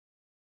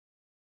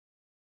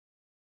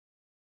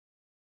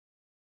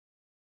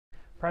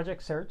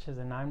Project Search is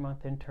a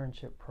 9-month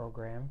internship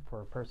program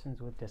for persons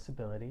with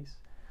disabilities.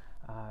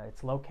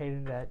 It's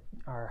located at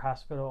our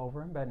hospital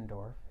over in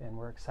Bettendorf, and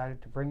we're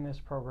excited to bring this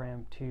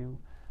program to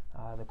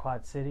the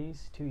Quad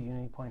Cities, to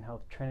UnityPoint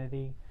Health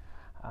Trinity.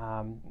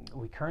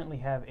 We currently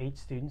have 8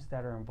 students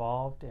that are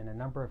involved, and a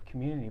number of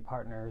community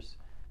partners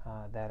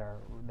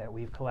that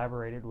we've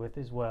collaborated with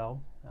as well.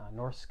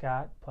 North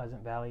Scott,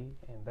 Pleasant Valley,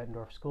 and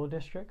Bettendorf school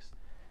districts,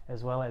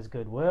 as well as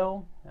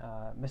Goodwill,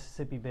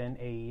 Mississippi Bend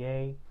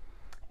AEA,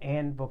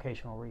 and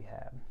vocational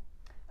rehab.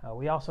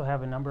 We also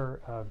have a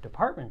number of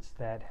departments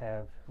that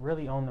have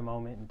really owned the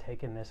moment and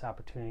taken this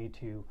opportunity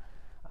to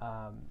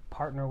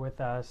partner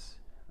with us.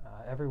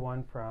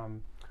 Everyone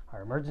from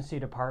our emergency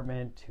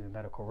department to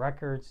medical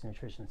records,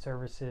 nutrition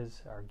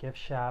services, our gift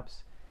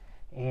shops,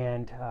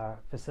 and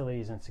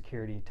facilities and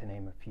security, to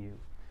name a few.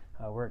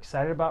 We're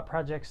excited about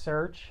Project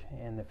Search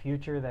and the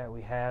future that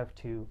we have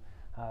to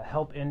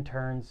help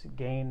interns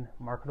gain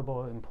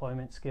marketable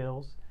employment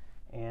skills,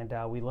 and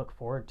we look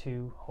forward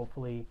to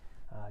hopefully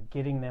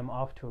getting them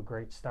off to a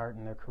great start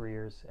in their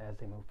careers as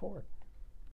they move forward.